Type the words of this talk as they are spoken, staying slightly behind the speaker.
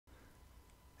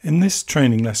In this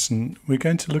training lesson, we're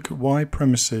going to look at why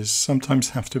premises sometimes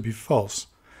have to be false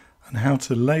and how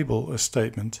to label a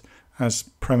statement as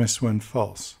premise when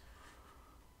false.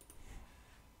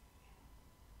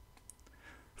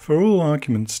 For all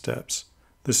argument steps,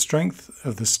 the strength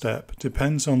of the step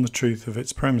depends on the truth of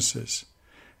its premises.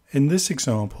 In this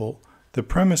example, the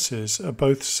premises are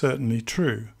both certainly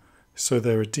true, so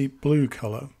they're a deep blue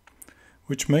colour,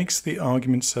 which makes the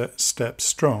argument step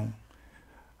strong,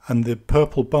 and the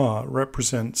purple bar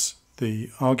represents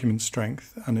the argument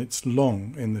strength, and it's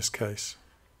long in this case.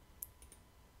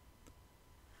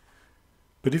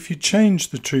 But if you change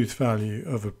the truth value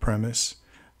of a premise,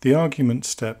 the argument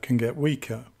step can get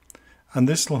weaker, and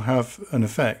this will have an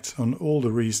effect on all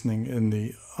the reasoning in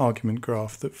the argument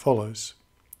graph that follows.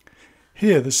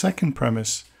 Here, the second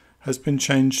premise has been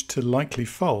changed to likely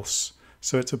false,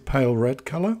 so it's a pale red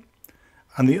colour,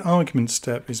 and the argument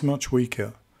step is much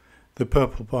weaker. The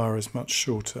purple bar is much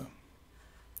shorter.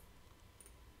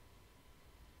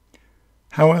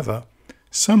 However,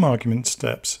 some argument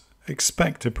steps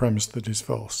expect a premise that is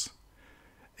false.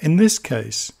 In this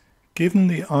case, given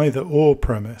the either-or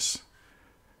premise,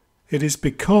 it is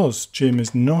because Jim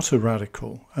is not a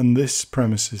radical and this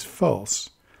premise is false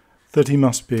that he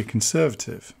must be a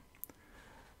conservative.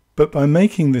 But by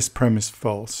making this premise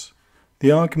false,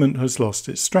 the argument has lost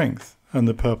its strength and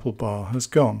the purple bar has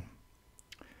gone.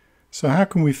 So how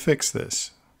can we fix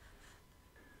this?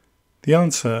 The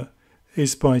answer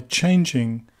is by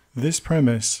changing this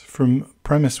premise from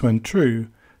premise when true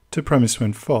to premise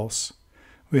when false.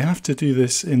 We have to do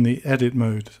this in the edit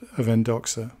mode of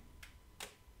Ndoxa.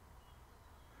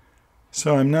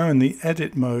 So I'm now in the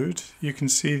edit mode. You can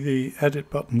see the edit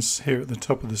buttons here at the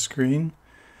top of the screen.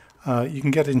 You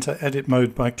can get into edit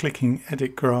mode by clicking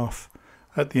edit graph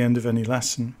at the end of any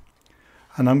lesson.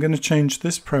 And I'm going to change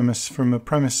this premise from a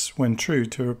premise when true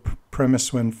to a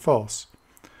premise when false.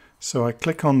 So I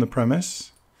click on the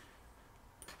premise,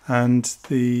 and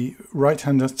the right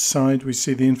hand side we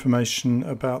see the information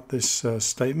about this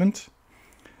statement.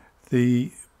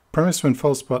 The premise when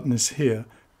false button is here.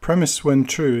 Premise when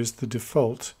true is the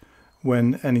default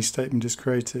when any statement is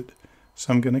created.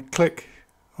 So I'm going to click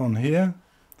on here,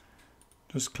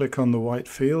 just click on the white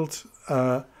field,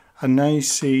 and now you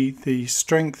see the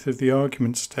strength of the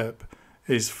argument step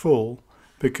is full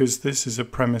because this is a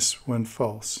premise when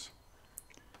false.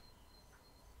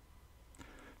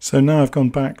 So now I've gone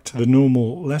back to the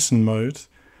normal lesson mode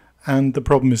and the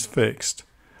problem is fixed.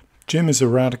 Jim is a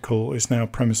radical is now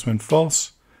premise when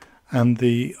false, and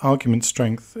the argument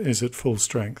strength is at full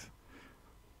strength.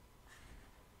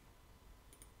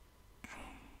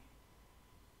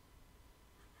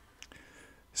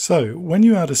 So, when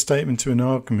you add a statement to an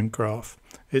argument graph,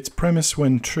 it's premise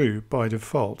when true by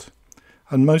default,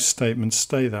 and most statements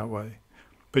stay that way,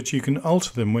 but you can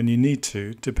alter them when you need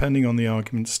to, depending on the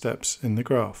argument steps in the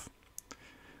graph.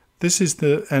 This is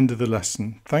the end of the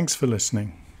lesson. Thanks for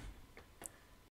listening.